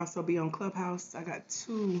Also be on Clubhouse. I got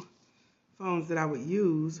two phones that I would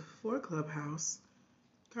use for Clubhouse.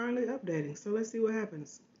 Currently updating, so let's see what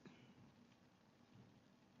happens.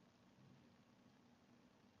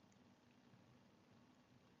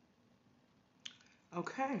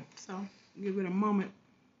 Okay, so give it a moment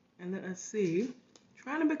and let us see.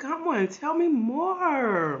 Trying to become one. Tell me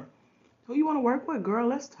more. Who you want to work with, girl?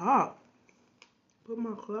 Let's talk. Put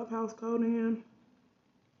my Clubhouse code in.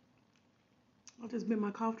 I'll just bit my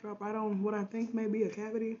cough drop right on what I think may be a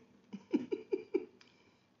cavity.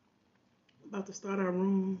 About to start our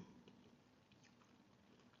room.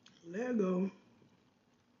 Lego.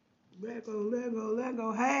 Lego, Lego,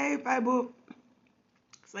 Lego. Hey, Bible.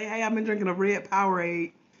 Say, hey, I've been drinking a red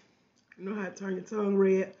Powerade. You know how to turn your tongue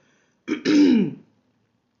red.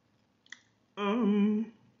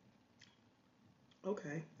 um,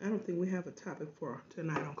 okay. I don't think we have a topic for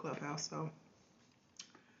tonight on Clubhouse, so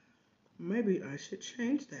maybe I should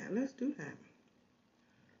change that. Let's do that.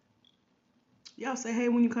 Y'all say hey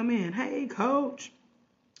when you come in. Hey, coach.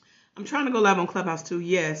 I'm trying to go live on Clubhouse too,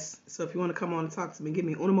 yes. So if you want to come on and talk to me, give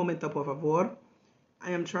me un momento, por favor.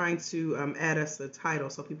 I am trying to add us a title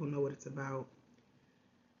so people know what it's about.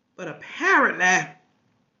 But apparently,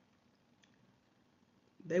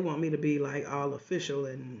 they want me to be like all official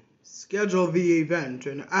and schedule the event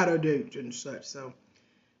and add a date and such. So,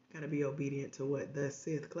 gotta be obedient to what thus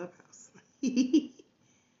saith Clubhouse. Here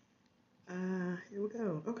we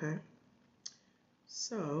go. Okay.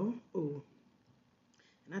 So, ooh.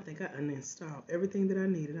 And I think I uninstalled everything that I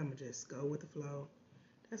needed. I'm gonna just go with the flow.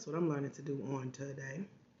 That's what I'm learning to do on today.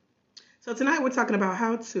 So tonight we're talking about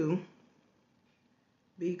how to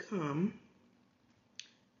become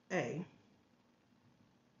a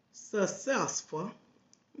successful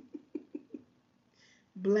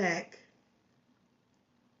black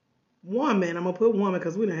woman. I'm gonna put woman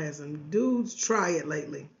because we done had some dudes try it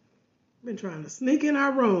lately. Been trying to sneak in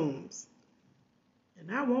our rooms, and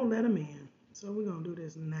I won't let them in. So we're gonna do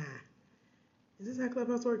this now. Is this how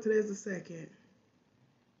Clubhouse work? Today is the 2nd,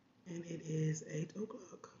 and it is 8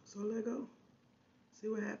 o'clock. So let go. See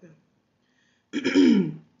what happened.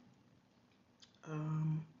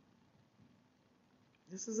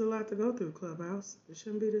 This is a lot to go through, Clubhouse. It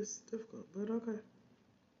shouldn't be this difficult, but okay.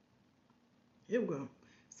 Here we go.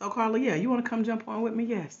 So, Carla, yeah, you want to come jump on with me?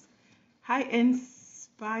 Yes. Hi,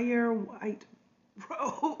 Inspire White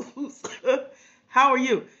Rose. How are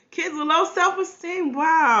you? Kids with low self-esteem.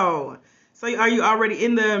 Wow. So, are you already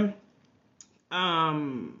in the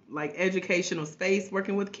like educational space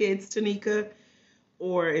working with kids, Tanika?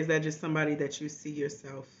 Or is that just somebody that you see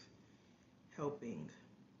yourself helping?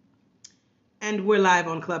 And we're live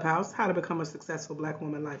on Clubhouse, How to Become a Successful Black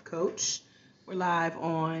Woman Life Coach. We're live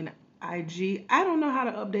on IG. I don't know how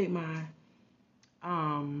to update my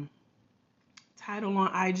title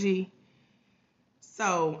on IG.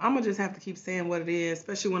 So I'm going to just have to keep saying what it is,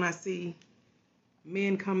 especially when I see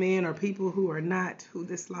men come in or people who are not who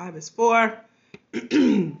this live is for.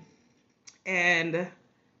 And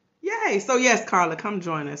yay. So yes, Carla, come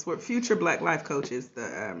join us. We're Future Black Life Coaches,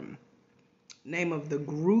 the name of the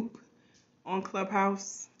group on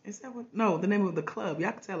Clubhouse. Is that what? No, the name of the club.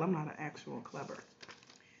 Y'all can tell I'm not an actual clubber.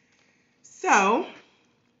 So,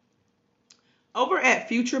 over at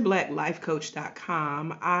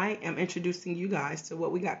futurebblacklifecoach.com, I am introducing you guys to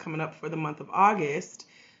what we got coming up for the month of August.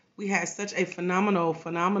 We had such a phenomenal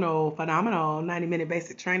 90-minute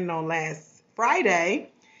basic training on last Friday.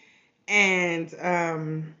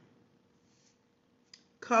 And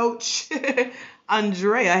Coach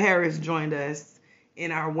Andrea Harris joined us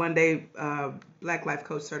in our one-day Black Life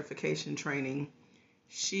Coach certification training.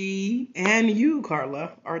 She and you,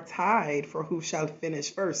 Carla, are tied for who shall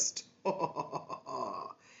finish first.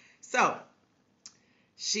 So,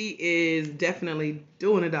 she is definitely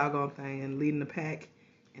doing a doggone thing and leading the pack,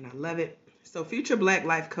 and I love it. So,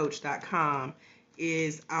 futurebblacklifecoach.com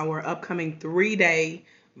is our upcoming 3-day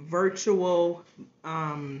virtual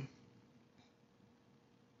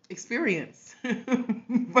experience.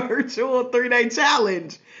 Virtual 3-day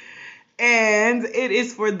challenge. And it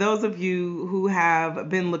is for those of you who have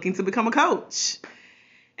been looking to become a coach.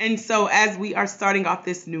 And so as we are starting off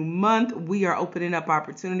this new month, we are opening up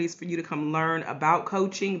opportunities for you to come learn about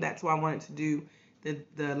coaching. That's why I wanted to do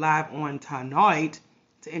the live on tonight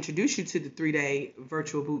to introduce you to the 3-day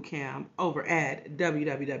virtual boot camp over at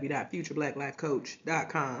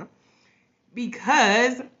www.futurebblacklifecoach.com,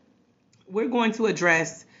 because we're going to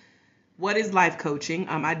address what is life coaching.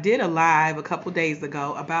 I did a live a couple days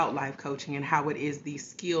ago about life coaching and how it is the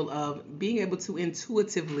skill of being able to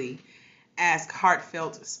intuitively ask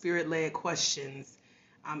heartfelt, spirit-led questions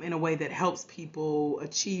in a way that helps people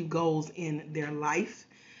achieve goals in their life.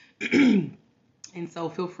 And so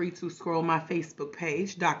feel free to scroll my Facebook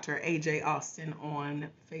page, Dr. AJ Austin on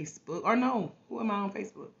Facebook. Or no, who am I on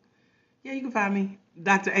Facebook? Yeah, you can find me,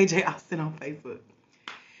 Dr. AJ Austin on Facebook.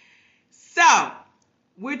 So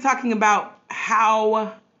we're talking about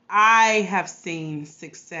how I have seen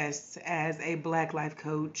success as a Black life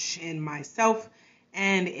coach in myself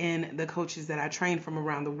and in the coaches that I train from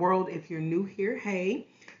around the world. If you're new here, hey,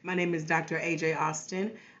 my name is Dr. AJ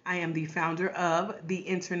Austin. I am the founder of the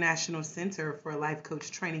International Center for Life Coach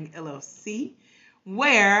Training, LLC,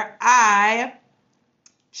 where I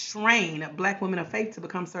train Black women of faith to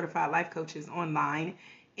become certified life coaches online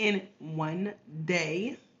in one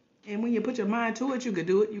day. And when you put your mind to it, you could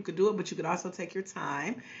do it. You could do it, but you could also take your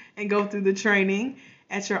time and go through the training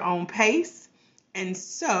at your own pace. And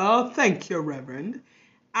so, thank you, Reverend.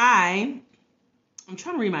 I'm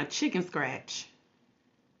trying to read my chicken scratch.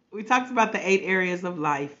 We talked about the 8 areas of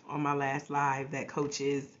life on my last live that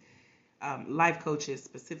coaches, life coaches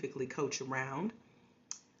specifically coach around.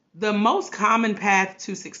 The most common path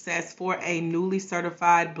to success for a newly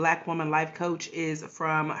certified Black woman life coach is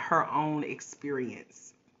from her own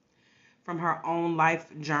experience, from her own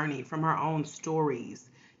life journey, from her own stories,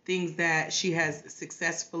 things that she has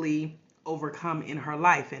successfully overcome in her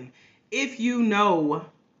life. And if you know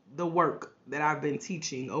the work that I've been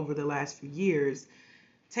teaching over the last few years,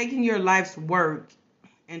 taking your life's work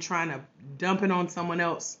and trying to dump it on someone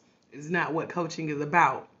else is not what coaching is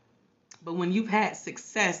about. But when you've had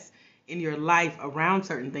success in your life around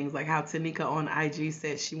certain things, like how Tanika on IG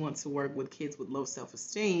said she wants to work with kids with low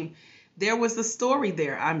self-esteem, there was a story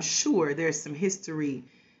there. I'm sure there's some history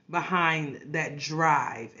behind that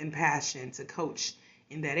drive and passion to coach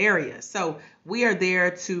in that area. So we are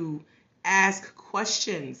there to ask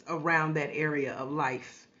questions around that area of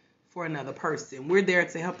life for another person. We're there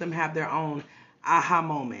to help them have their own aha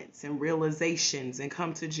moments and realizations and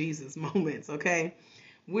come to Jesus moments, okay?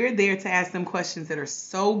 We're there to ask them questions that are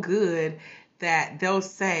so good that they'll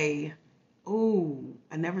say, ooh,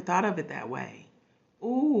 I never thought of it that way.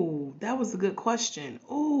 Ooh, that was a good question.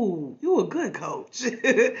 Ooh, you a good coach.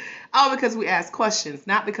 All because we ask questions,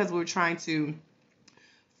 not because we're trying to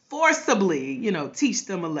forcibly, teach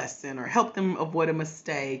them a lesson or help them avoid a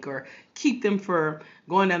mistake or keep them from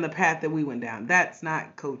going down the path that we went down. That's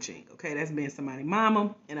not coaching, okay? That's being somebody's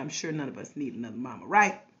mama, and I'm sure none of us need another mama,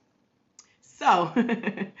 right? So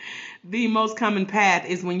the most common path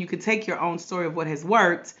is when you could take your own story of what has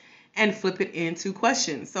worked and flip it into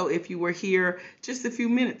questions. So if you were here just a few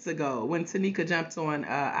minutes ago when Tanika jumped on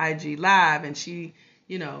IG Live and she,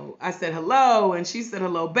 I said hello and she said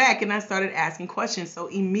hello back and I started asking questions. So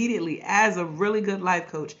immediately, as a really good life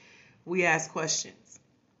coach, we ask questions.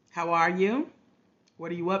 How are you?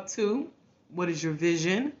 What are you up to? What is your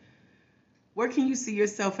vision? Where can you see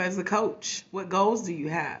yourself as a coach? What goals do you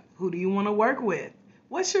have? Who do you want to work with?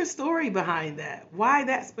 What's your story behind that? Why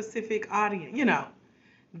that specific audience?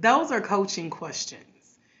 Those are coaching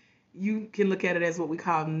questions. You can look at it as what we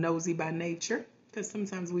call nosy by nature, because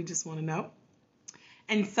sometimes we just want to know.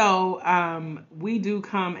 And so we do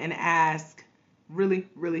come and ask really,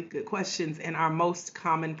 really good questions. And our most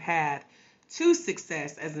common path to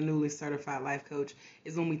success as a newly certified life coach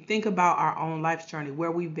is when we think about our own life's journey,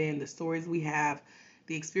 where we've been, the stories we have,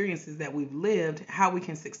 the experiences that we've lived, how we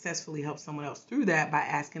can successfully help someone else through that by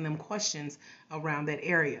asking them questions around that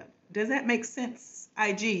area. Does that make sense?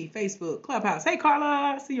 IG, Facebook, Clubhouse. Hey,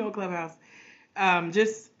 Carla, I see you on Clubhouse.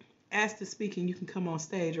 Just ask to speak and you can come on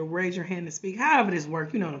stage or raise your hand to speak. However this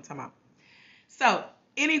works, you know what I'm talking about. So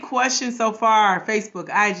any questions so far? Facebook,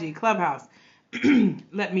 IG, Clubhouse.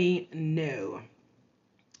 Let me know. You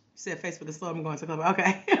said Facebook is slow. I'm going to Clubhouse.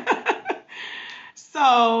 Okay.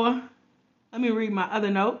 So let me read my other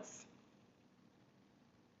notes.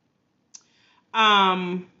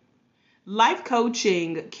 Life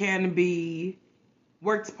coaching can be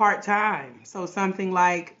worked part-time. So something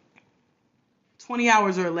like 20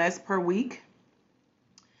 hours or less per week.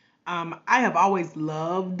 I have always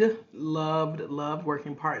loved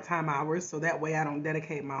working part-time hours. So that way I don't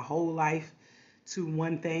dedicate my whole life to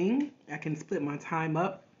one thing. I can split my time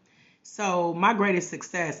up. So my greatest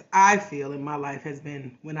success, I feel, in my life has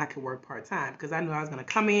been when I could work part-time, because I knew I was going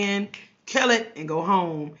to come in, kill it, and go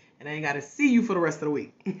home, and I ain't got to see you for the rest of the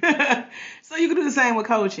week. So you can do the same with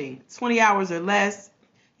coaching, 20 hours or less.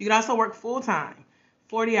 You can also work full-time,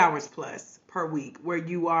 40 hours plus per week, where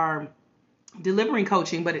you are delivering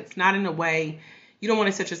coaching, but it's not in a way you don't want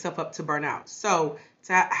to set yourself up to burn out. So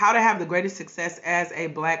how to have the greatest success as a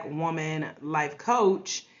Black woman life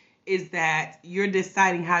coach is that you're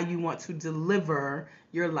deciding how you want to deliver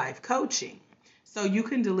your life coaching. So you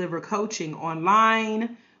can deliver coaching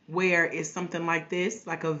online where it's something like this,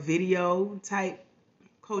 like a video type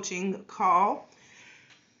coaching call.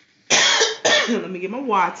 Let me get my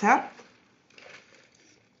water.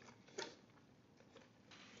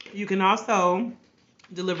 You can also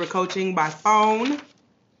deliver coaching by phone.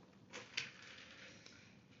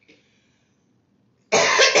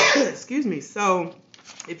 Excuse me. So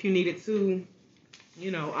if you needed to,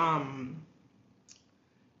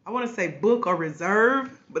 I want to say book or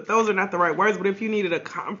reserve, but those are not the right words. But if you needed a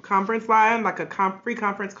conference line, like a free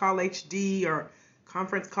conference call HD or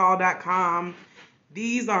conferencecall.com,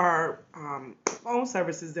 these are phone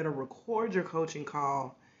services that'll record your coaching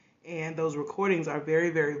call. And those recordings are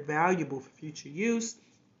very, very valuable for future use,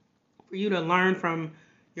 for you to learn from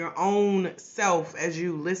your own self as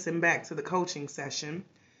you listen back to the coaching session.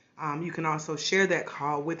 You can also share that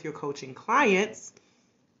call with your coaching clients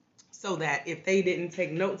so that if they didn't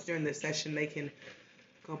take notes during the session, they can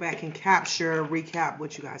go back and recap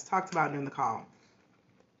what you guys talked about during the call.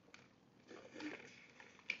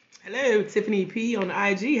 Hello, Tiffany P on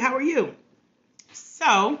IG. How are you?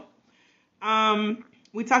 So,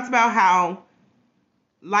 we talked about how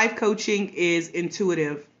life coaching is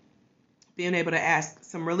intuitive, being able to ask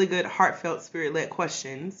some really good, heartfelt, spirit-led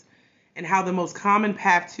questions, and how the most common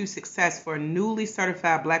path to success for newly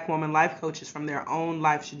certified Black woman life coaches from their own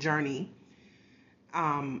life's journey,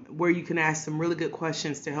 where you can ask some really good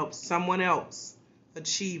questions to help someone else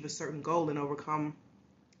achieve a certain goal and overcome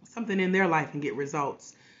something in their life and get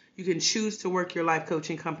results. You can choose to work your life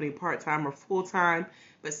coaching company part-time or full-time,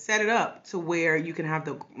 but set it up to where you can have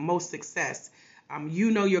the most success.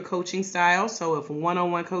 You know your coaching style, so if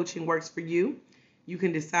one-on-one coaching works for you, you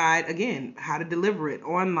can decide, again, how to deliver it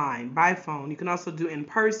online, by phone. You can also do in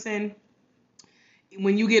person.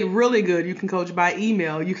 When you get really good, you can coach by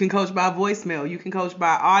email. You can coach by voicemail. You can coach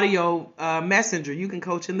by audio messenger. You can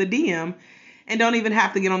coach in the DM and don't even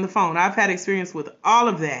have to get on the phone. I've had experience with all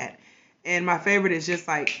of that. And my favorite is just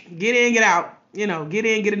like, get in, get out. Get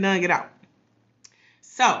in, get it done, get out.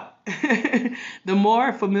 So the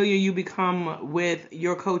more familiar you become with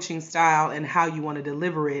your coaching style and how you want to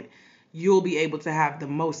deliver it, you'll be able to have the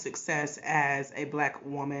most success as a Black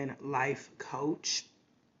woman life coach.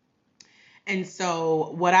 And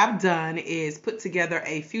so what I've done is put together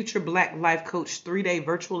a Future Black Life Coach 3-day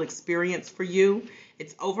virtual experience for you.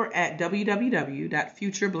 It's over at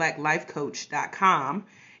www.futurebblacklifecoach.com.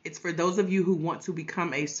 It's for those of you who want to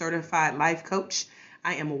become a certified life coach.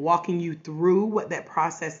 I am walking you through what that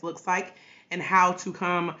process looks like and how to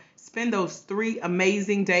come spend those 3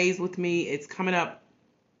 amazing days with me. It's coming up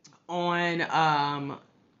on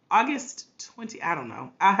August 20. I don't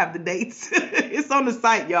know. I'll have the dates. It's on the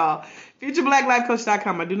site, y'all.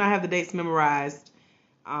 FutureBlackLifeCoach.com. I do not have the dates memorized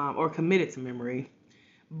or committed to memory.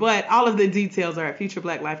 But all of the details are at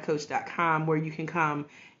FutureBlackLifeCoach.com, where you can come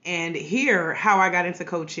and hear how I got into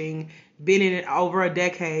coaching, been in it over a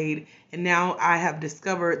decade, and now I have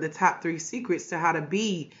discovered the top 3 secrets to how to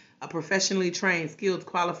be a professionally trained, skilled,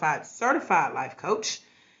 qualified, certified life coach,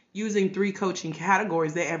 using 3 coaching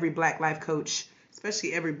categories that every Black life coach,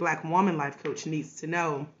 especially every Black woman life coach, needs to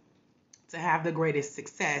know to have the greatest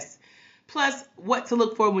success. Plus, what to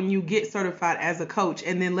look for when you get certified as a coach,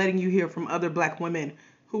 and then letting you hear from other Black women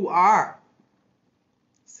who are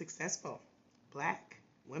successful Black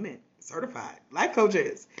women certified life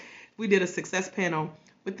coaches. We did a success panel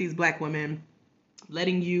with these Black women,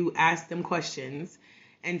 letting you ask them questions.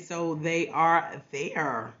 And so they are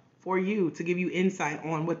there for you to give you insight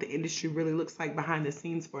on what the industry really looks like behind the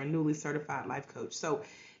scenes for a newly certified life coach. So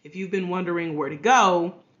if you've been wondering where to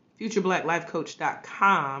go,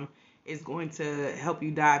 FutureBlackLifeCoach.com is going to help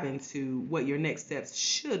you dive into what your next steps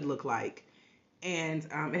should look like. And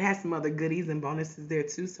it has some other goodies and bonuses there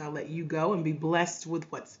too, so I'll let you go and be blessed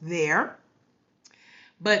with what's there.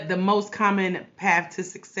 But the most common path to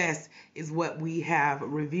success is what we have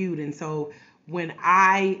reviewed. And so when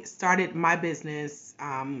I started my business,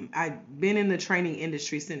 I've been in the training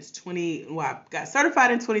industry since I got certified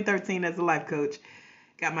in 2013 as a life coach,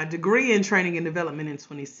 got my degree in training and development in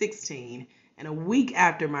 2016. And a week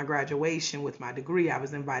after my graduation with my degree, I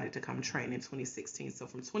was invited to come train in 2016. So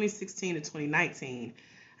from 2016 to 2019,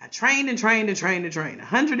 I trained.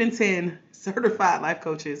 110 certified life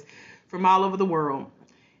coaches from all over the world.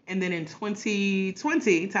 And then in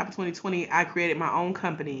 2020, I created my own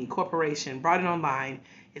company, corporation, brought it online.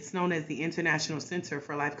 It's known as the International Center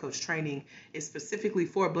for Life Coach Training. It's specifically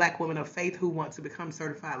for Black women of faith who want to become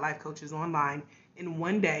certified life coaches online in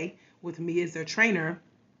one day with me as their trainer.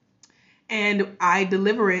 And I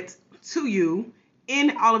deliver it to you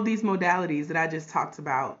in all of these modalities that I just talked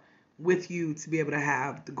about with you to be able to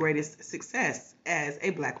have the greatest success as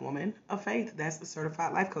a Black woman of faith. That's the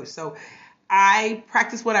certified life coach. So I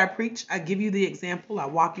practice what I preach. I give you the example. I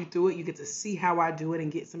walk you through it. You get to see how I do it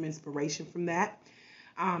and get some inspiration from that.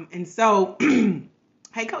 And so,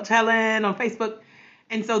 hey, Coach Helen on Facebook.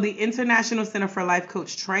 And so the International Center for Life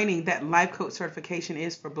Coach Training, that life coach certification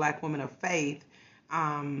is for Black women of faith.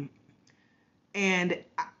 And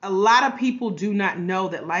a lot of people do not know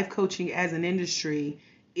that life coaching as an industry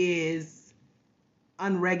is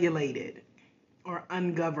unregulated or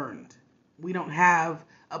ungoverned. We don't have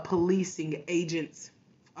a policing agency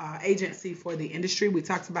for the industry. We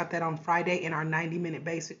talked about that on Friday in our 90-minute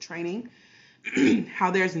basic training.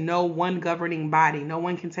 How there's no one governing body. No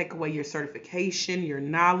one can take away your certification, your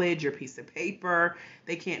knowledge, your piece of paper.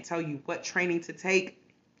 They can't tell you what training to take.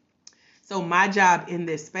 So my job in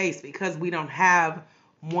this space, because we don't have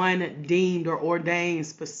one deemed or ordained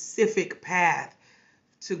specific path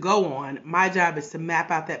to go on, my job is to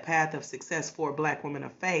map out that path of success for Black women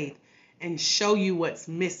of faith and show you what's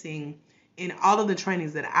missing in all of the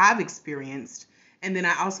trainings that I've experienced. And then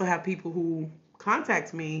I also have people who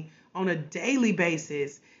contact me on a daily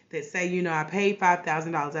basis that say, you know, I paid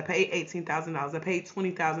 $5,000, I paid $18,000, I paid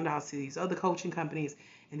 $20,000 to these other coaching companies,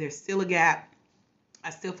 and there's still a gap. I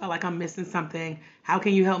still feel like I'm missing something. How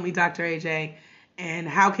can you help me, Dr. AJ? And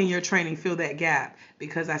how can your training fill that gap?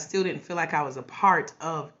 Because I still didn't feel like I was a part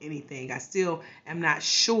of anything. I still am not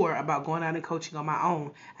sure about going out and coaching on my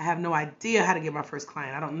own. I have no idea how to get my first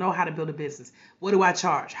client. I don't know how to build a business. What do I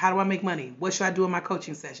charge? How do I make money? What should I do in my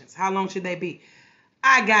coaching sessions? How long should they be?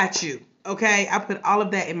 I got you, okay? I put all of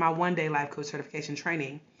that in my one-day life coach certification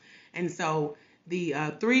training. And so the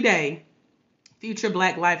 3-day Future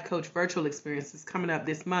Black Life Coach virtual experience is coming up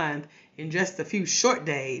this month in just a few short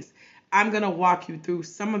days. I'm going to walk you through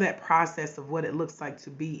some of that process of what it looks like to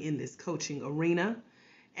be in this coaching arena.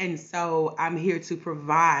 And so I'm here to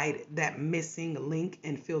provide that missing link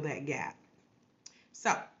and fill that gap.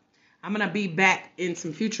 So I'm going to be back in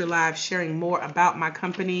some future lives sharing more about my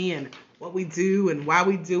company and what we do and why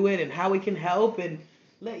we do it and how we can help, and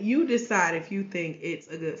let you decide if you think it's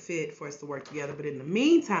a good fit for us to work together. But in the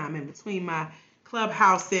meantime, in between my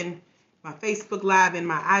Clubhouse and my Facebook Live and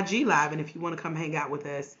my IG Live, and if you want to come hang out with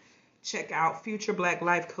us, check out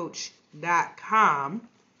futureblackLifeCoach.com,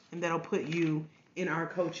 and that'll put you in our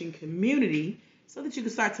coaching community so that you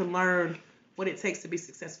can start to learn what it takes to be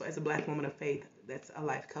successful as a Black woman of faith that's a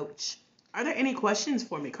life coach. Are there any questions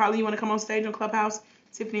for me? Carly, you want to come on stage on Clubhouse?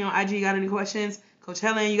 Tiffany on IG, you got any questions? Coach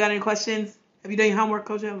Helen, you got any questions? Have you done your homework,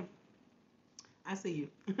 Coach Helen? I see you.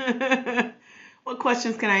 What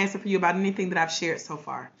questions can I answer for you about anything that I've shared so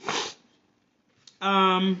far?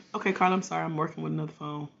 Okay, Carla, I'm sorry. I'm working with another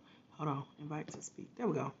phone. Hold on. Invite to speak. There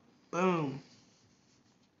we go. Boom.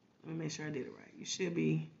 Let me make sure I did it right. You should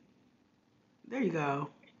be. There you go.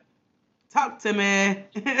 Talk to me.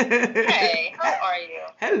 Hey, how are you?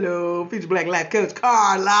 Hello, Future Black Life Coach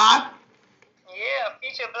Carla. Yeah,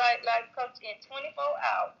 Future Black Life Coach in 24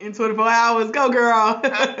 hours. In 24 hours. Go, girl.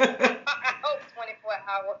 I hope 24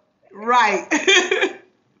 hours. Right.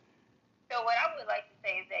 So what I would like to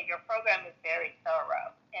say is that your program is very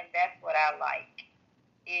thorough, and that's what I like,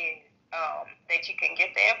 is that you can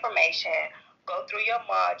get the information, go through your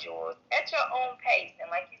modules at your own pace. And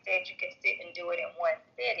like you said, you can sit and do it in one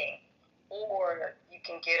sitting, or you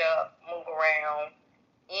can get up, move around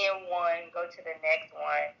in one, go to the next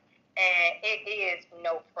one. And it is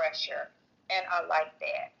no pressure, and I like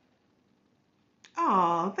that.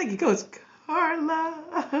 Oh, thank you, Coach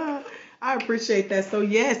Carla. I appreciate that. So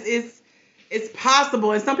yes, it's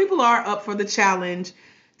possible, and some people are up for the challenge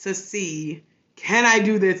to see, can I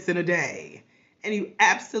do this in a day? And you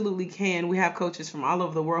absolutely can. We have coaches from all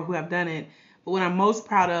over the world who have done it. But what I'm most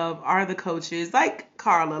proud of are the coaches like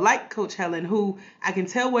Carla, like Coach Helen, who I can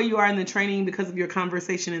tell where you are in the training because of your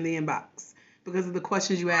conversation in the inbox, because of the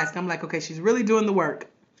questions you ask. I'm like, okay, she's really doing the work.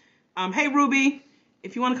 Hey, Ruby,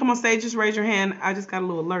 if you want to come on stage, just raise your hand. I just got a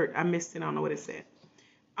little alert. I missed it. I don't know what it said.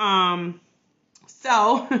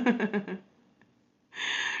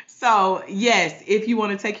 So yes, if you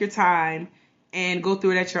want to take your time and go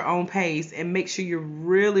through it at your own pace and make sure you're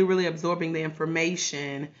really, really absorbing the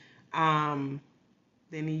information, then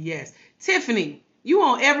yes. Tiffany, you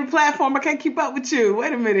on every platform. I can't keep up with you.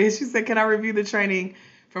 Wait a minute. She said, can I review the training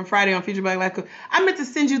from Friday on Future Black Life Coach? I meant to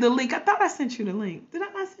send you the link. I thought I sent you the link. Did I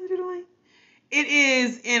not send you the link? It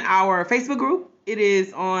is in our Facebook group. It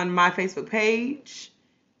is on my Facebook page.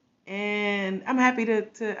 And I'm happy to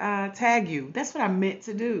tag you. That's what I meant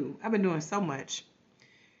to do. I've been doing so much.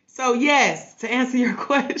 So yes, to answer your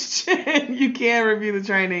question, you can review the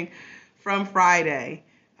training from Friday.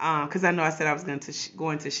 because I know I said I was going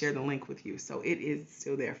to share the link with you. So it is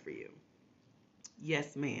still there for you.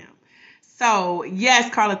 Yes, ma'am. So,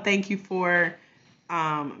 yes, Carla, thank you for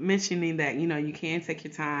mentioning that, you can take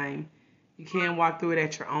your time. You can walk through it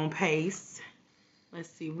at your own pace. Let's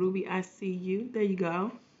see. Ruby, I see you. There you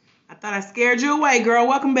go. I thought I scared you away, girl.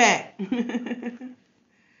 Welcome back.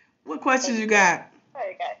 What questions you got?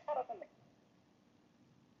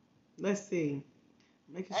 Let's see.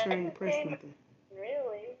 Making sure I ain't press nothing.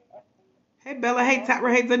 Really? Hey, Bella. Hey,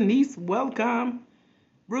 Tyra. Hey, Denise. Welcome.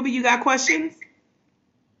 Ruby, you got questions?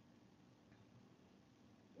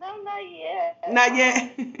 No, not yet. Not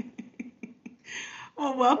yet.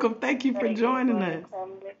 Well, welcome. Thank you for joining us.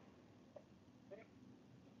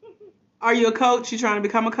 Are you a coach? You trying to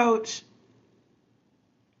become a coach?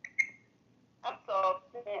 I'm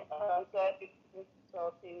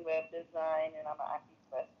consulting web design, and I'm an IT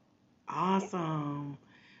specialist. Awesome.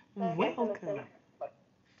 Welcome.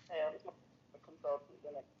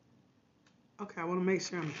 Okay, I want to make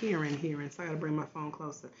sure I'm hearing, so I got to bring my phone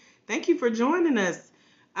closer. Thank you for joining us.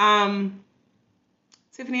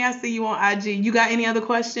 Tiffany, I see you on IG. You got any other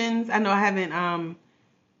questions? I know I haven't. I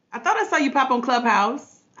thought I saw you pop on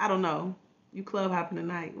Clubhouse. I don't know. You club hopping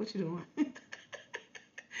tonight. What you doing?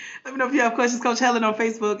 Let me know if you have questions. Coach Helen on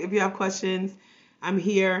Facebook. If you have questions, I'm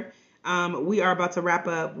here. We are about to wrap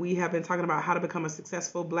up. We have been talking about how to become a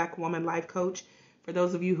successful Black woman life coach. For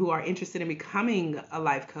those of you who are interested in becoming a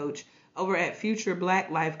life coach, over at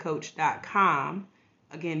futurebblacklifecoach.com.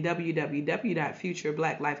 Again,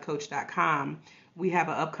 www.futurebblacklifecoach.com. We have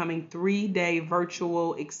an upcoming 3-day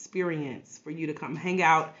virtual experience for you to come hang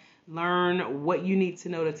out, learn what you need to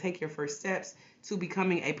know to take your first steps to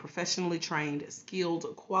becoming a professionally trained,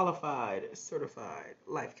 skilled, qualified, certified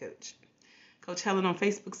life coach. Coach Helen on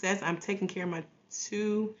Facebook says, I'm taking care of my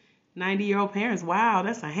 2 90-year-old parents. Wow,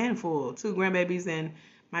 that's a handful. 2 grandbabies and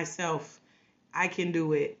myself. I can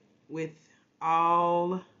do it with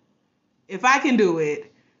all. If I can do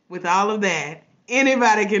it with all of that,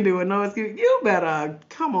 anybody can do it. No excuse. You better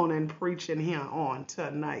come on and preach in here on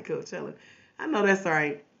tonight, Coach Helen. I know that's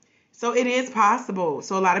right. So it is possible.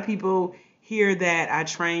 So a lot of people hear that I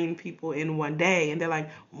train people in one day, and they're like,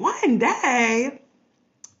 one day?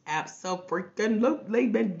 Absolutely,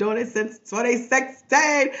 been doing it since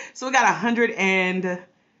 2016. So we got 100 and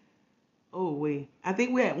I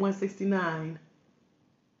think we're at 169.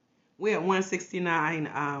 We're at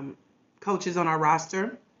 169 coaches on our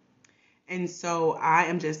roster. And so I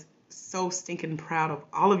am just so stinking proud of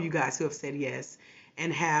all of you guys who have said yes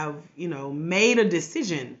and have, made a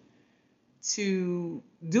decision to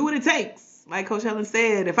do what it takes. Like Coach Helen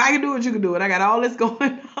said, if I can do it, you can do it. I got all this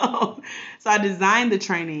going on. So I designed the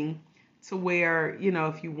training to where,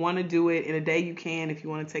 if you want to do it in a day, you can. If you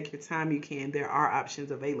want to take your time, you can. There are options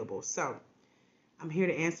available. So I'm here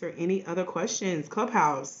to answer any other questions.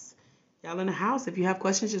 Clubhouse, y'all in the house. If you have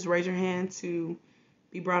questions, just raise your hand to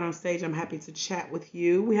be brought on stage. I'm happy to chat with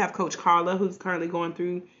you. We have Coach Carla, who's currently going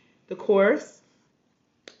through the course.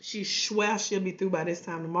 She'll be through by this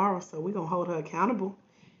time tomorrow, so we're going to hold her accountable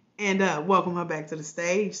and welcome her back to the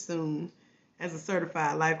stage soon as a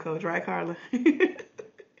certified life coach. Right, Carla? I've been on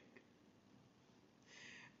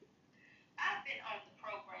the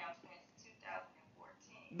program since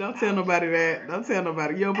 2014. Don't tell nobody that. Don't tell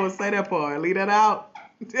nobody. You don't supposed to say that part. Leave that out.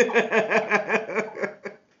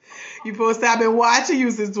 You supposed to have been watching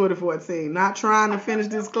you since 2014. Not trying to finish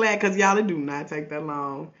this class because y'all, it do not take that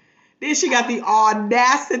long. Then she got the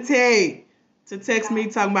audacity to text me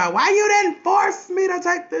talking about, why you didn't force me to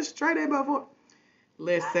take this training before?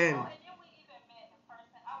 Listen.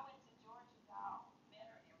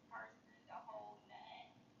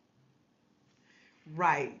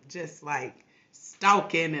 Right. Just like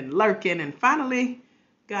stalking and lurking. And finally,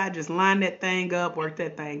 God just lined that thing up, worked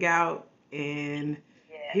that thing out. And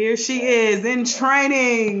here she is in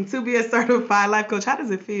training to be a certified life coach. How does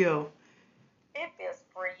it feel? It feels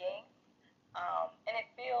freeing. And it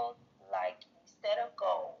feels like you set a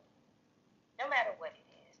goal, no matter what it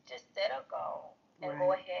is. Just set a goal and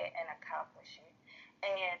go ahead and accomplish it.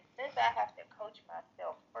 And since I have to coach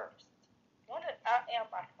myself first, I am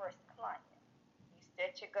my first client. You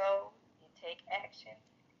set your goal, you take action,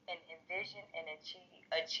 and envision and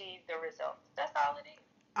achieve the results. That's all it is.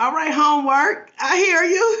 All right, homework. I hear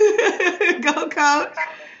you. Go, Coach.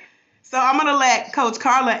 So I'm going to let Coach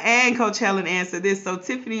Carla and Coach Helen answer this. So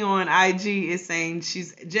Tiffany on IG is saying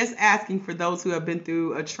she's just asking for those who have been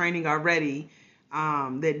through a training already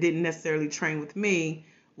that didn't necessarily train with me,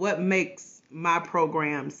 what makes my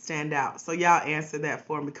program stand out? So y'all answer that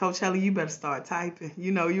for me. Coach Helen, you better start typing.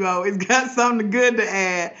 You always got something good to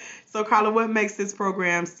add. So, Carla, what makes this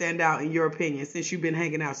program stand out in your opinion since you've been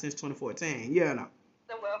hanging out since 2014? Yeah, no.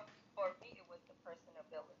 So, well, for me, it was the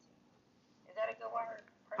personability. Is that a good word?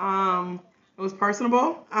 Um, Personability? it was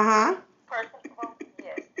personable. Uh-huh. Personable?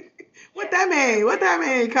 Yes. What Yes, that we are mean? What very that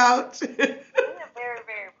mean, coach? we are very,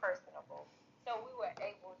 very personable. So we were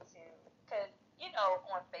able to, because,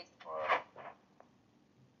 on Facebook,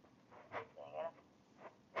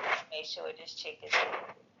 make sure this chick is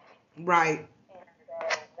good. Right.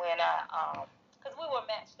 And when because we were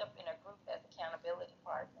matched up in a group as accountability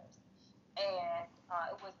partners. And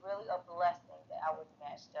it was really a blessing that I was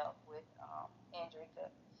matched up with Andrika.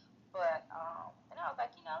 But, and I was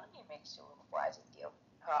like, let me make sure before I just give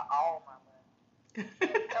her all my money.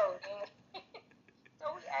 And so then,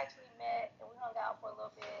 so we actually met and we hung out for a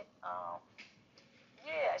little bit.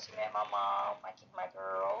 Yeah, she met my mom, my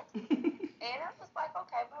girls. And I was like,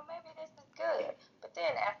 okay, well, maybe this is good. But then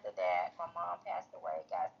after that, my mom passed away,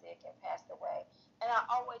 got sick, and passed away. And I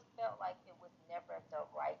always felt like it was never the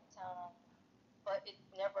right time, but it's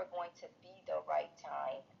never going to be the right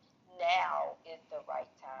time. Now is the right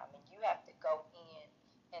time, and you have to go in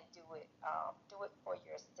and do it for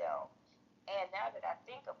yourself. And now that I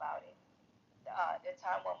think about it, the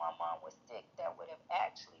time when my mom was sick, that would have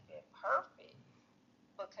actually been perfect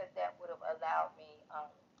because that would have allowed me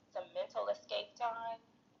some mental escape time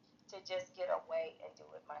to just get away and do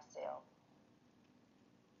it myself.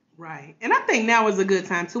 Right. And I think now is a good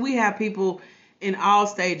time too. We have people in all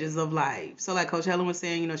stages of life. So like Coach Helen was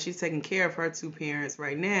saying, she's taking care of her two parents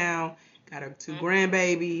right now, got her two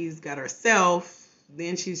grandbabies, got herself.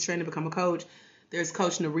 Then she's trying to become a coach. There's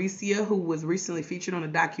Coach Naricia, who was recently featured on a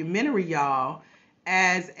documentary, y'all,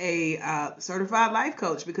 as a certified life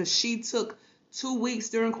coach because she took 2 weeks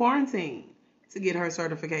during quarantine to get her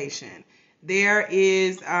certification. There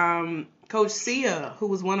is Coach Sia, who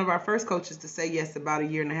was one of our first coaches to say yes about a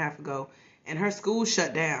year and a half ago. And her school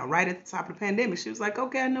shut down right at the top of the pandemic. She was like,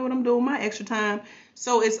 okay, I know what I'm doing, my extra time.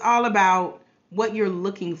 So it's all about what you're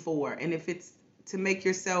looking for. And if it's to make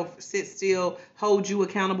yourself sit still, hold you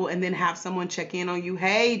accountable, and then have someone check in on you.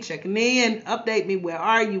 Hey, checking in, update me. Where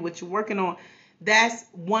are you? What you working on? That's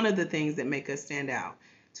one of the things that make us stand out.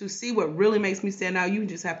 To see what really makes me stand out, you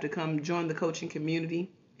just have to come join the coaching community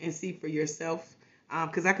and see for yourself.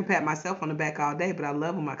 Because I can pat myself on the back all day, but I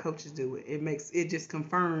love when my coaches do it. It just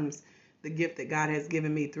confirms the gift that God has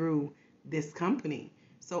given me through this company.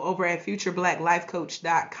 So over at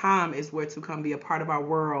futurebblacklifecoach.com is where to come be a part of our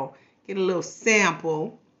world. Get a little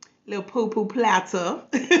sample, little poo-poo platter,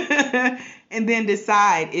 and then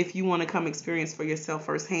decide if you want to come experience for yourself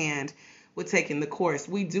firsthand with taking the course.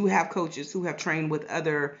 We do have coaches who have trained with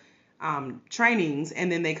other trainings,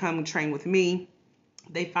 and then they come train with me.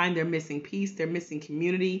 They find they're missing peace, they're missing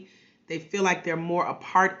community. They feel like they're more a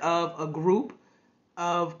part of a group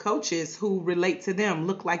of coaches who relate to them,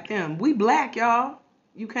 look like them. We Black, y'all.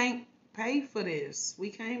 You can't pay for this. We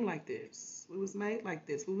came like this. We was made like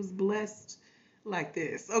this. We was blessed like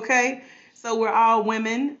this. Okay? So we're all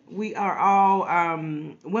women. We are all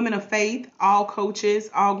women of faith, all coaches,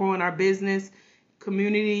 all growing our business,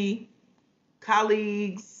 community,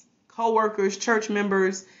 colleagues, co-workers, church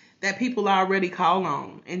members that people already call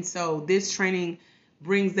on. And so this training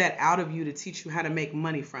brings that out of you to teach you how to make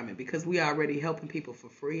money from it because we already helping people for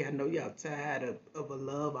free. I know y'all tired of a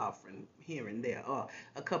love offering here and there or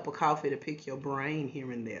a cup of coffee to pick your brain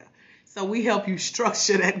here and there. So we help you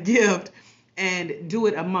structure that gift and do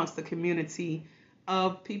it amongst the community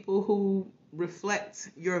of people who reflect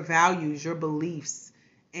your values, your beliefs,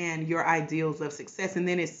 and your ideals of success. And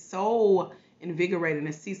then it's so invigorating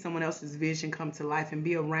to see someone else's vision come to life and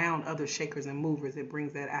be around other shakers and movers. It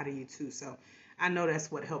brings that out of you too. So I know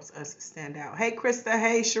that's what helps us stand out. Hey, Krista.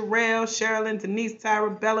 Hey, Sherelle, Sherilyn, Denise,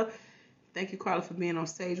 Tyra, Bella. Thank you, Carla, for being on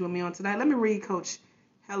stage with me on tonight. Let me read Coach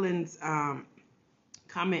Helen's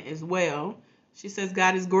comment as well. She says,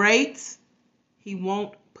 God is great. He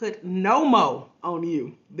won't put no more on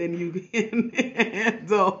you than you can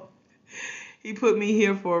handle. He put me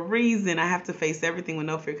here for a reason. I have to face everything with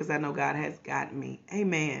no fear because I know God has got me.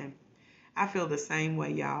 Amen. I feel the same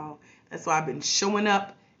way, y'all. That's why I've been showing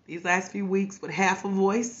up these last few weeks with half a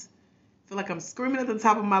voice. I feel like I'm screaming at the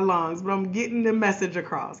top of my lungs, but I'm getting the message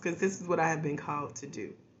across because this is what I have been called to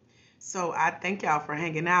do. So I thank y'all for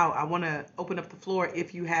hanging out. I want to open up the floor.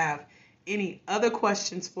 If you have any other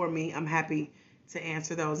questions for me, I'm happy to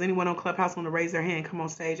answer those. Anyone on Clubhouse want to raise their hand, come on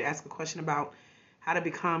stage, ask a question about how to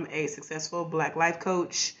become a successful Black life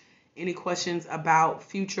coach. Any questions about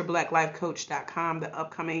futurebblacklifecoach.com, the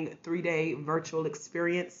upcoming 3-day virtual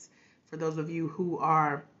experience for those of you who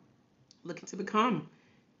are looking to become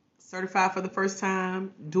certified for the first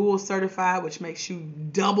time, dual certified, which makes you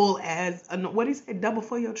double as, what do you say, double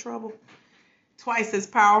for your trouble? Twice as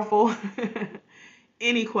powerful.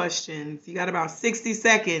 Any questions? You got about 60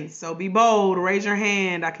 seconds, so be bold, raise your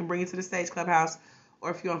hand. I can bring you to the stage, Clubhouse,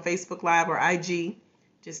 or if you're on Facebook Live or IG,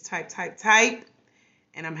 just type,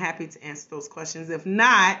 and I'm happy to answer those questions. If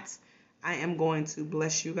not, I am going to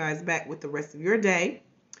bless you guys back with the rest of your day.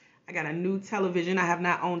 I got a new television. I have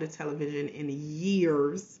not owned a television in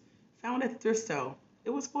years. Found it at the thrift store. It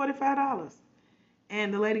was $45,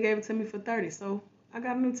 and the lady gave it to me for $30, so I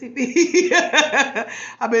got a new TV.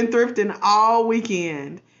 I've been thrifting all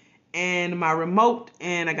weekend, and my remote,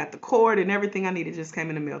 and I got the cord, and everything I needed just came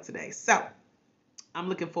in the mail today. So I'm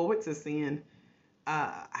looking forward to seeing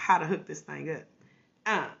how to hook this thing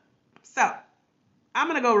up. So I'm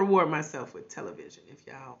going to go reward myself with television if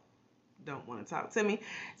y'all don't want to talk to me.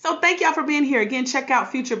 So thank y'all for being here. Again, check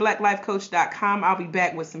out futurebblacklifecoach.com. I'll be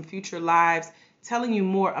back with some future lives telling you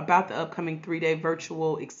more about the upcoming 3-day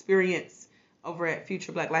virtual experience over at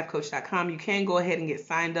futurebblacklifecoach.com. You can go ahead and get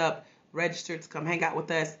signed up, registered to come hang out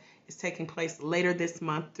with us. It's taking place later this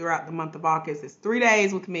month, throughout the month of August. It's 3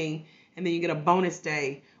 days with me, and then you get a bonus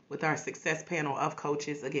day with our success panel of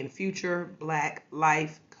coaches. Again,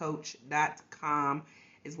 futurebblacklifecoach.com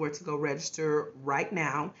is where to go register right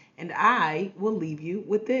now. And I will leave you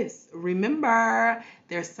with this. Remember,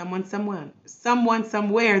 there's someone somewhere.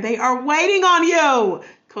 They are waiting on you.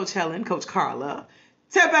 Coach Helen, Coach Carla,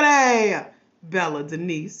 Tiffany, Bella,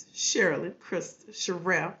 Denise, Sherilyn, Krista,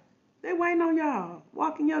 Sherelle. They're waiting on y'all.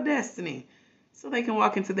 Walk in your destiny so they can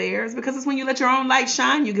walk into theirs. Because it's when you let your own light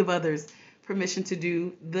shine, you give others permission to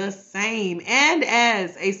do the same. And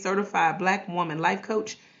as a certified Black woman life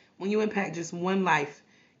coach, when you impact just one life,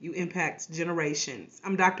 you impact generations.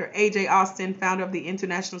 I'm Dr. AJ Austin, founder of the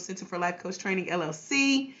International Center for Life Coach Training,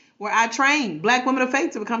 LLC, where I train Black women of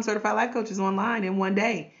faith to become certified life coaches online in one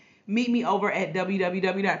day. Meet me over at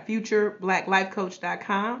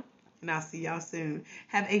www.futurebblacklifecoach.com, and I'll see y'all soon.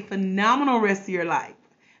 Have a phenomenal rest of your life,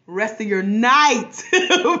 rest of your night.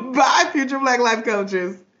 Bye, Future Black Life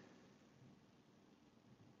Coaches.